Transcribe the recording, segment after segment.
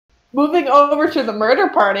Moving over to the murder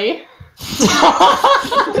party.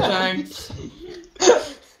 Thanks.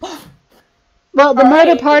 Well, the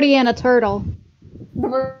murder party and a turtle. The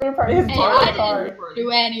murder party is Hey, part I of the card. didn't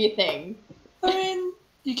do anything. I mean,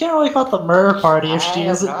 you can't really call it the murder party if she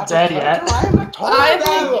isn't dead yet. I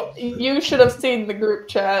think you should have seen the group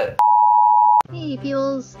chat. Hey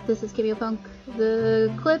peoples, this is Punk. The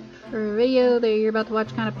clip or video that you're about to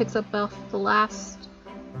watch kind of picks up off the last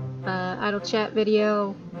idle chat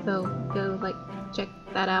video, so go check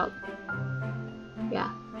that out. Yeah.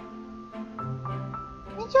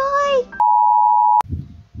 Enjoy!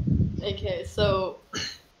 Okay, so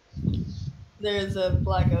there's a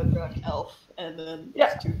blackout drunk elf, and then these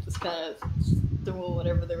two just kind of doing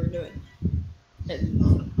whatever they were doing.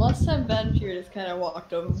 And last time Vampire just kind of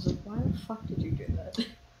walked over and was like, "Why the fuck did you do that?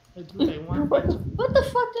 What the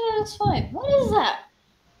fuck did I just find? What is that?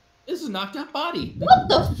 This is a knocked out body. What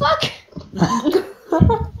the fuck?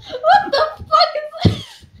 What the fuck is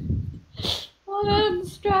this? Oh, I'm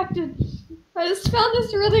distracted. I just found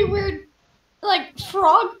this really weird,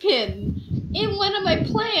 frog pin in one of my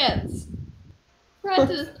plants.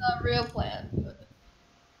 Granted, it's not a real plant. But...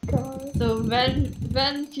 So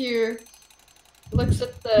Vampire looks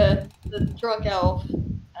at the drunk elf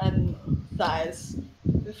and sighs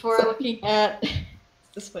before looking at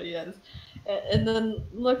this is what he does, and then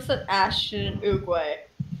looks at Ashton and Uguay,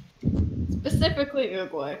 specifically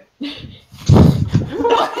Uguay.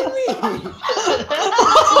 What do you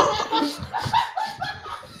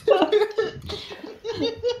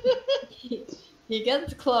mean? He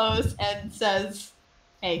gets close and says,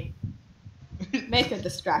 "Hey, make a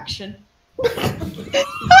distraction."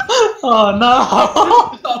 Oh no!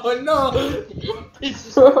 Oh no!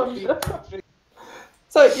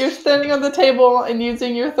 So you're standing on the table and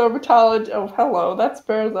using your thaumatology. Oh, hello, that's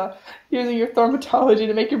Berza. Using your thaumatology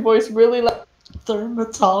to make your voice really loud.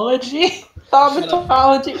 Thaumatology?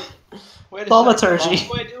 Thaumatology. Thaumaturgy.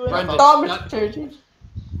 Thaumaturgy.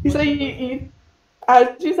 You say you, as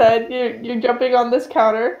you said, you're jumping on this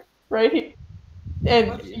counter right here,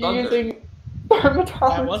 and you're using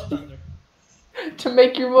thaumatology to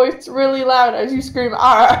make your voice really loud as you scream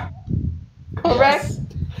 "ah." Correct?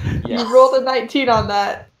 Yes. You rolled a 19 on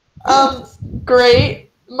that. Great.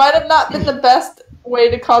 Might have not been the best way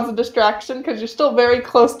to cause a distraction because you're still very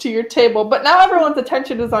close to your table, but now everyone's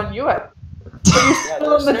attention is on you. So you're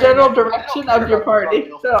still in the general direction of your party.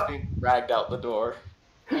 So dragged out the door.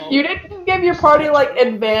 you didn't give your party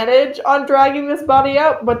advantage on dragging this body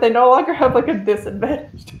out, but they no longer have a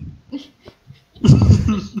disadvantage.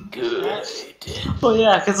 Good. Well,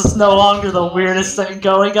 yeah, because it's no longer the weirdest thing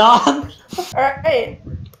going on. Alright,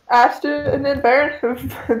 Ashton and then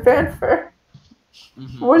Vanfer.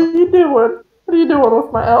 What are you doing? What are you doing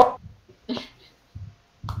with my elf?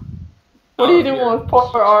 What are you doing with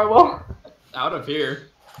poor Arlo? Out of here.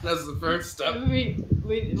 That's the first step. We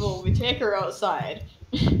take her outside.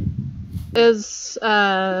 Is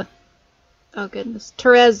oh goodness,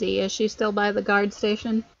 Terezi, is she still by the guard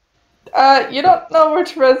station? You don't know where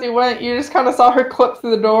Terezi went. You just kind of saw her clip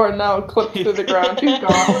through the door and now clip through the ground. She's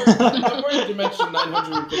gone. I'm wearing dimension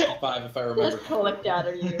 955 if I remember. Just collect out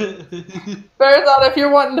of you. Bears out if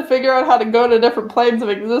you're wanting to figure out how to go to different planes of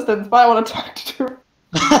existence, might want to talk to her.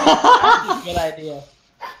 That's a good idea.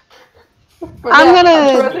 I'm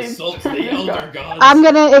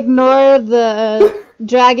gonna ignore the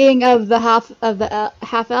dragging of the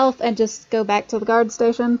half elf and just go back to the guard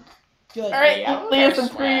station. Alright, Leah's in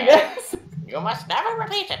for you guys. You must never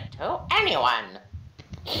repeat it to anyone.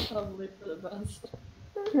 Probably for the best.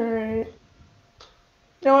 Alright.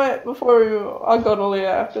 You know what? I'll go to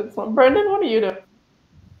Leah after this one. Brendan, what are you doing?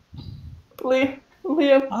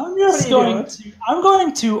 Leah, I'm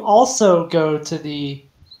going to also go to the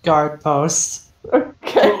guard post.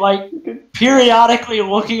 Okay. Periodically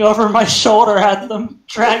looking over my shoulder at them,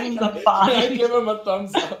 dragging the body. I give him a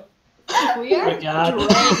thumbs up. We are dragging the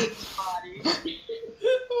body.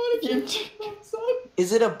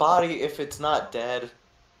 Is it a body if it's not dead?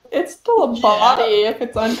 It's still a body if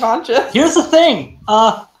it's unconscious. Here's the thing.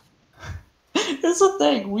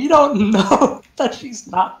 We don't know that she's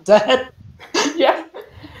not dead. Yeah.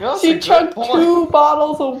 She chugged 2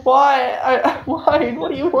 bottles of wine. What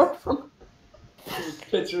do you want from?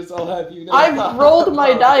 Pictures, I'll have you know. I've rolled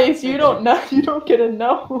my dice. You don't know. You don't get a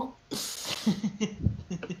no.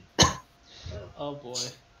 Oh boy.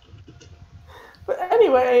 But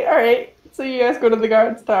anyway, alright. So you guys go to the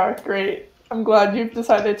guards tower. Great. I'm glad you've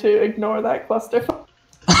decided to ignore that cluster.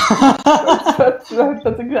 that's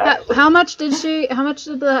exactly. How much did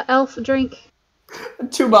the elf drink?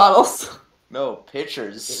 2 bottles. No,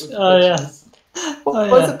 pictures. Oh yeah.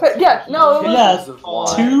 Was it? Yeah, no, it was Yes, of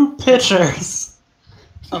wine. 2 pitchers.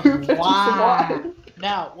 Of two pitchers of wine. wine.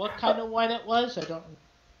 Now, what kind of wine it was? I don't.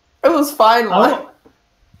 It was fine I wine. want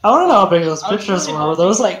to know how big those I was pitchers really were. Were hoping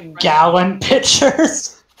those you like would gallon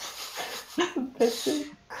pitchers? Pitcher.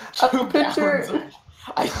 2 pitcher. gallons of-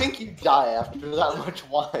 I think you die after that much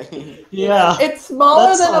wine. Yeah. It's smaller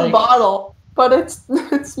That's than a like- bottle, but it's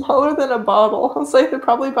smaller than a bottle. I'll say they're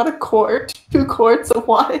probably about a quart, 2 quarts of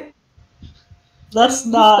wine. That's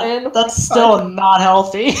Understand? that's still not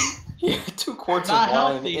healthy. Yeah, 2 quarts Not of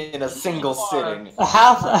wine healthy. in a single sitting. a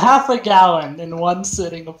half a gallon in one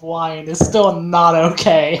sitting of wine is still not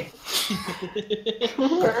okay.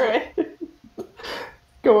 Alright.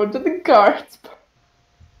 Going to the guards.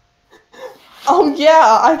 Oh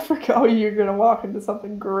yeah, I forgot. Oh, you're gonna walk into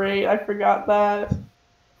something great. I forgot that.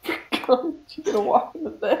 You're gonna walk into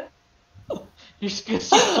this. You're just gonna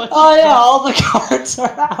see what Oh yeah, all the cards are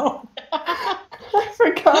out. I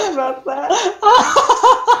forgot about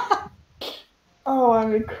that. Oh,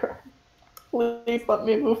 I'm in cry. Please let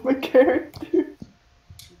me move my character.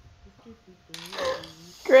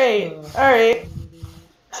 Great. Alright.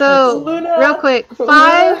 So, Luna. real quick,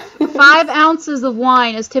 Luna. 5 ounces of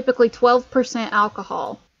wine is typically 12%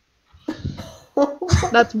 alcohol.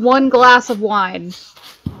 That's 1 glass of wine.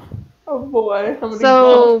 Oh boy. How many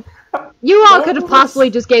So, you all could have possibly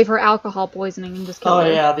just gave her alcohol poisoning and just killed Oh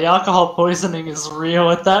her. yeah, the alcohol poisoning is real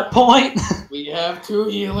at that point. We have 2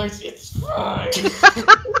 healers. It's fine.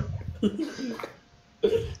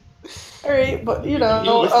 Alright, but you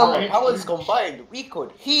know, With our powers combined, we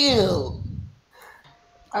could heal.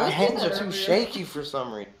 My hands are too shaky for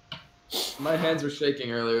some reason. My hands were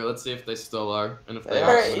shaking earlier. Let's see if they still are. And if they They are,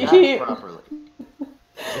 are Alright, snapped properly.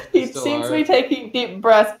 he still seems to are. be taking deep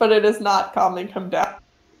breaths, but it is not calming him down.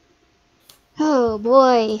 Oh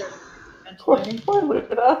boy. Poor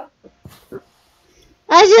Luna.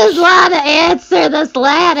 I just want to answer this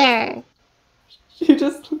letter. She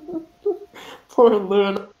just... Poor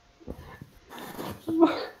Luna.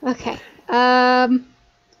 Okay.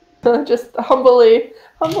 Just humbly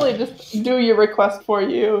just do your request for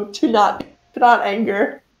you to not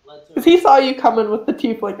anger. Because he saw you coming with the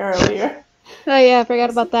tiefling earlier. Oh yeah, I forgot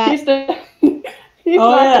about that. He's not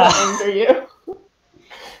yeah. gonna anger you.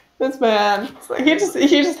 This man, it's like, he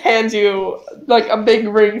just hands you like a big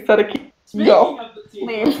ring set of keys. Go.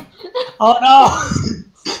 Leave. Oh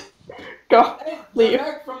no! Go. Leave.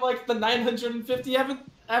 Back from like the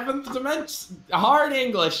 957th dimension. Hard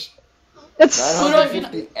English. It's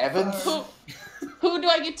 950 Evans? Who do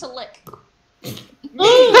I get to lick?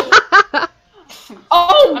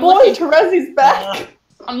 Oh I'm boy, looking. Terezi's back.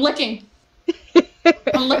 I'm licking.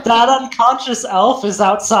 I'm licking. That unconscious elf is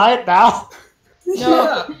outside now.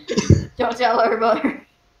 No. Don't tell her about her.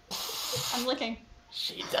 I'm licking.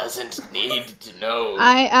 She doesn't need to know.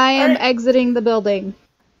 I am Alright. exiting the building.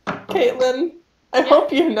 Caitlin, I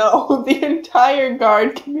hope you know the entire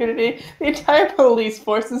guard community, the entire police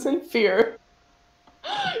force is in fear.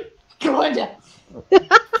 Good.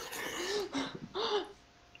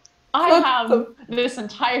 I That's have the- this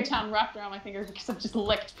entire town wrapped around my fingers because I've just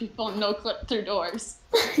licked people and no clip through doors.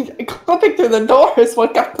 Clipping through the door is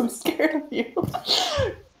what got them scared of you.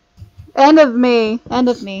 End of me. End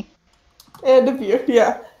of me. And of you,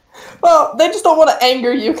 yeah. Well, they just don't want to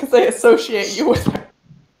anger you because they associate you with her.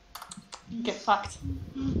 Get fucked.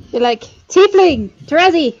 You're like, Tiefling!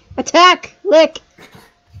 Terezi! Attack! Lick!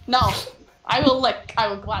 No, I will lick. I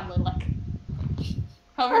will gladly lick.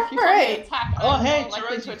 However, if you tell me Alright. to attack, Oh, I'm hey, more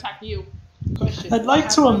likely Terezi. to attack you. Question. I'd like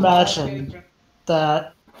to imagine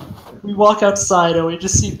that we walk outside and we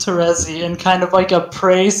just see Terezi in kind of like a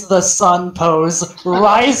praise the sun pose,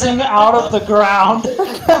 rising out of the ground.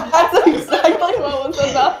 That's exactly what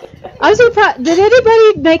was about. I'm surprised. Did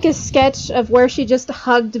anybody make a sketch of where she just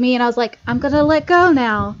hugged me and I was like, I'm gonna let go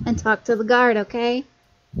now and talk to the guard, okay?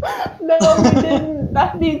 No, we didn't.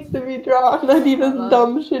 That needs to be drawn. I need a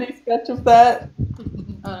dumb, shitty sketch of that.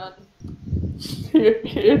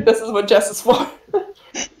 Here, this is what Jess is for.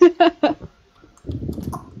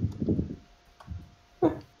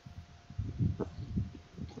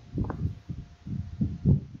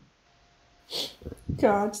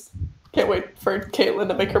 God, just can't wait for Caitlin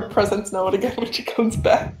to make her presence known again when she comes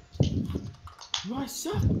back. What's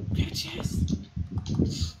up, bitches?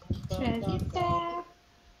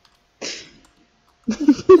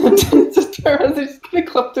 Just Terezi's just gonna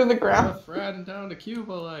clip through the I'm ground. riding down to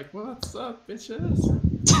Cuba like, what's up, bitches?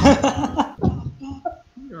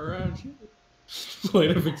 You're around here.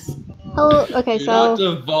 Wait a minute. Oh, okay, Do so not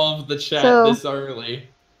devolve the chat so- this early.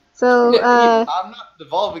 So, I'm not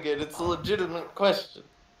devolving it, it's a legitimate question.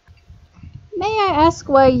 May I ask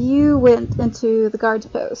why you went into the guard's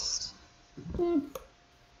post?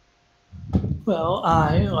 Well,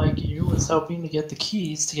 I, like you, was hoping to get the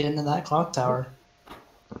keys to get into that clock tower.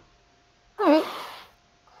 Alright.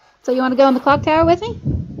 So you want to go in the clock tower with me?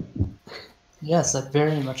 Yes, I'd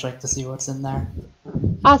very much like to see what's in there.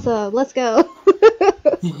 Awesome, let's go.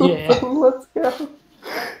 Yeah. Let's go.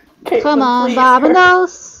 Caitlin, Come on, please,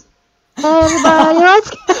 Barbados. Everybody, let's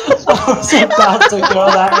go. I was about to go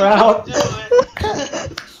that route.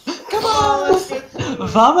 Come on, let's get to it.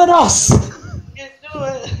 Vamonos! Get to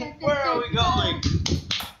it. Where are we going?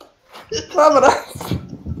 The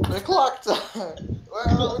clock tower. Where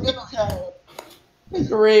are we going?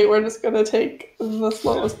 Great, we're just gonna take the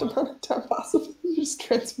slowest amount of time possible. Just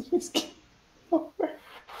transfer this key over.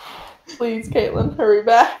 Please, Caitlin, hurry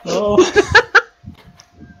back. Oh,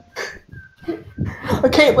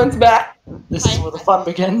 Caitlin's back. this is where the fun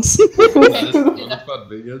begins.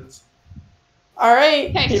 Alright.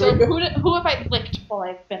 Okay, so who have I licked while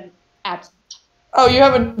I've been absent? Oh, you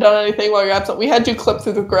haven't done anything while you're absent. We had you clip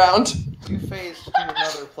through the ground. You phased to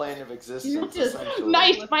another plane of existence, essentially.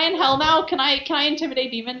 Nice. Am I in hell now? Can I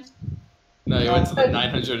intimidate demons? No, you went to the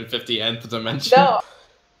 950th dimension. No.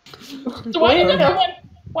 So why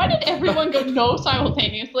did everyone go no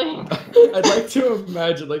simultaneously? I'd like to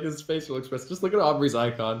imagine like his facial expression. Just look at Aubrey's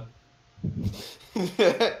icon.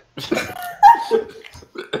 Like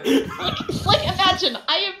imagine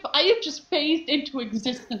I have just phased into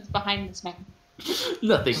existence behind this man.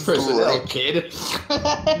 Nothing personal, kid.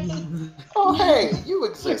 Oh, hey, you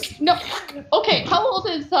exist. No. Okay, how old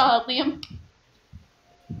is Liam?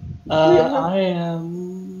 I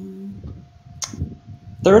am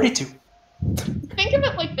 32. Think of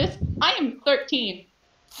it like this. I am 13.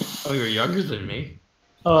 Oh, you're younger than me.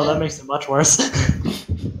 Oh, that makes it much worse.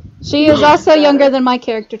 She is also younger than my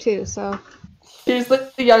character too, so. She's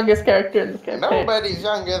the youngest character in the campaign. Nobody's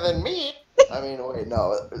younger than me. I mean, wait,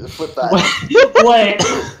 no, flip that. Wait.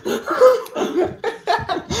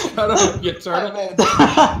 Shut up, you I turtle. meant,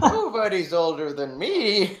 nobody's older than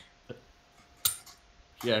me.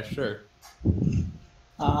 Yeah, sure.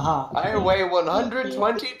 Uh-huh. I weigh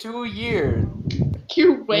 122 years.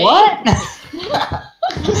 You wait. What?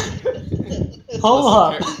 Hold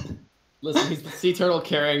up. Listen, he's the sea turtle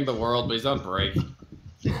carrying the world, but he's on break.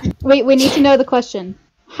 Wait, we need to know the question.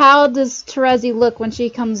 How does Terezi look when she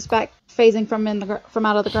comes back phasing from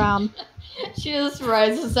out of the ground? She just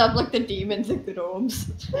rises up like the demons and the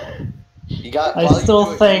gnomes. I still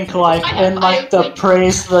think, like, in, like, the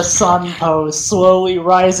praise the sun pose, slowly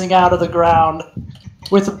rising out of the ground,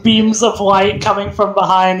 with beams of light coming from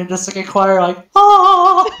behind, and just, like, a choir, like,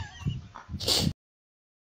 ah!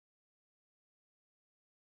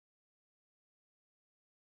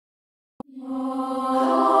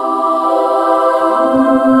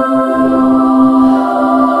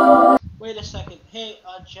 Wait a second. Hey,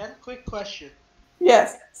 Jen, quick question.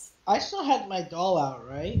 Yes. I still had my doll out,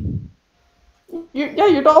 right? Yeah,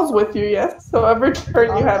 your doll's with you, yes. So every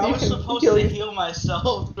turn you have, I you was can supposed heal to you. heal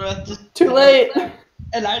myself throughout the Too late.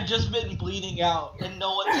 And I've just been bleeding out, and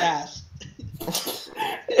no one's asked. This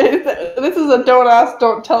is a don't ask,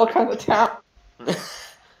 don't tell kind of town. Okay.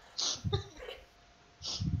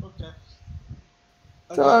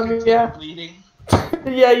 So, I'll just continue yeah. bleeding.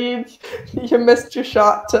 Yeah, you missed your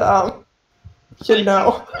shot to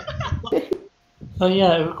know. Oh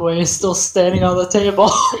yeah, Uguay is still standing on the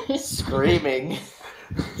table. Screaming.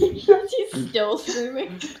 She's still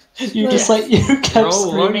screaming. You just, like, you kept Bro,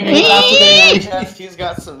 screaming look at after they Yes, he's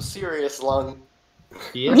got some serious lung.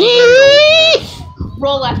 He is a very old man.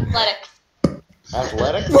 Roll athletics.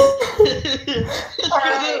 Athletics?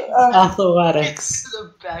 athletics.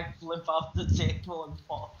 The backflip off the table and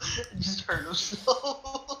fall. Just hurt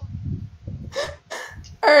himself.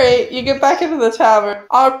 Alright, you get back into the tavern.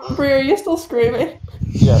 Aubrey, are you still screaming?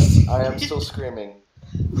 Yes, I am still screaming.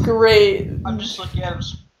 Great. I'm just looking at him.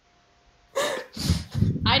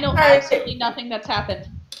 I know Alright. absolutely nothing that's happened.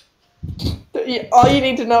 All you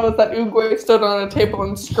need to know is that Uguay stood on a table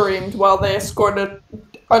and screamed while they escorted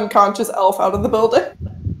unconscious elf out of the building.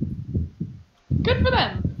 Good for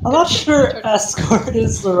them. I'm not sure escort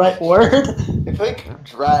is the right word. I think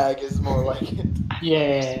drag is more like it.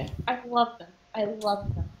 Yeah. I love them. I love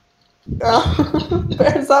them.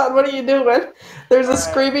 Bearzon, what are you doing? There's a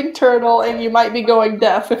screaming turtle and you might be going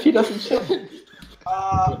deaf if he doesn't show.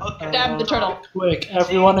 Okay. Damn the turtle. Quick,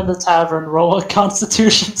 everyone in the tavern, roll a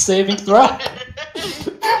Constitution saving throw.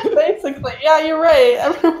 Basically, yeah, you're right.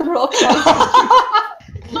 Everyone roll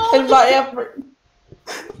and by effort.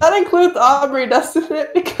 That includes Aubrey, doesn't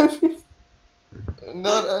it? Because he's...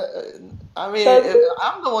 No, I mean, if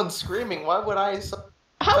I'm the one screaming. Why would I?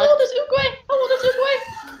 How old is Oogway? How old is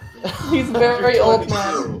Oogway? He's very old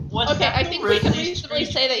man. Okay, I think we can reasonably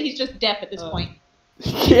say that he's just deaf at this point.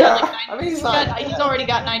 Yeah. Like I mean, he's already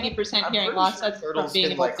got 90% hearing loss. That's from Turtles being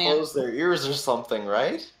can an like old man. close their ears or something,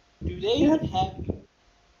 right? Do they even have?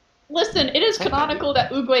 Listen, it is canonical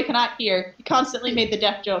that Oogway cannot hear. He constantly made the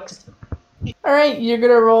deaf jokes. Alright, you're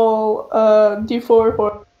gonna roll a d4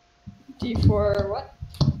 for D4 what?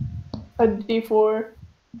 a d4.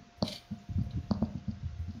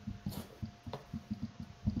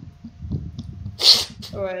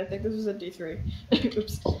 Oh wait, I think this was a D3.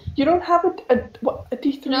 Oops. You don't have a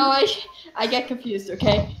d3? No, I get confused,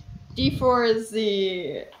 okay? D4 is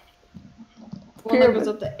the one that goes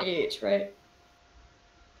up to 8, right?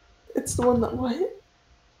 It's the one that what?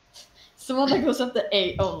 It's the one that goes up to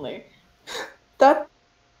 8 only. That's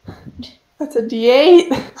a d8.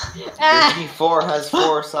 Ah! The D4 has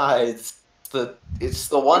 4 sides. It's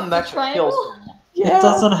the one that kills them. Yeah. It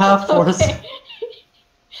doesn't have four Okay.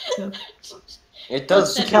 It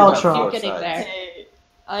does Listen, have Caltron. 4 Getting sides. there.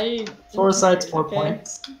 I 4 sides, 4 okay.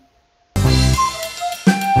 points.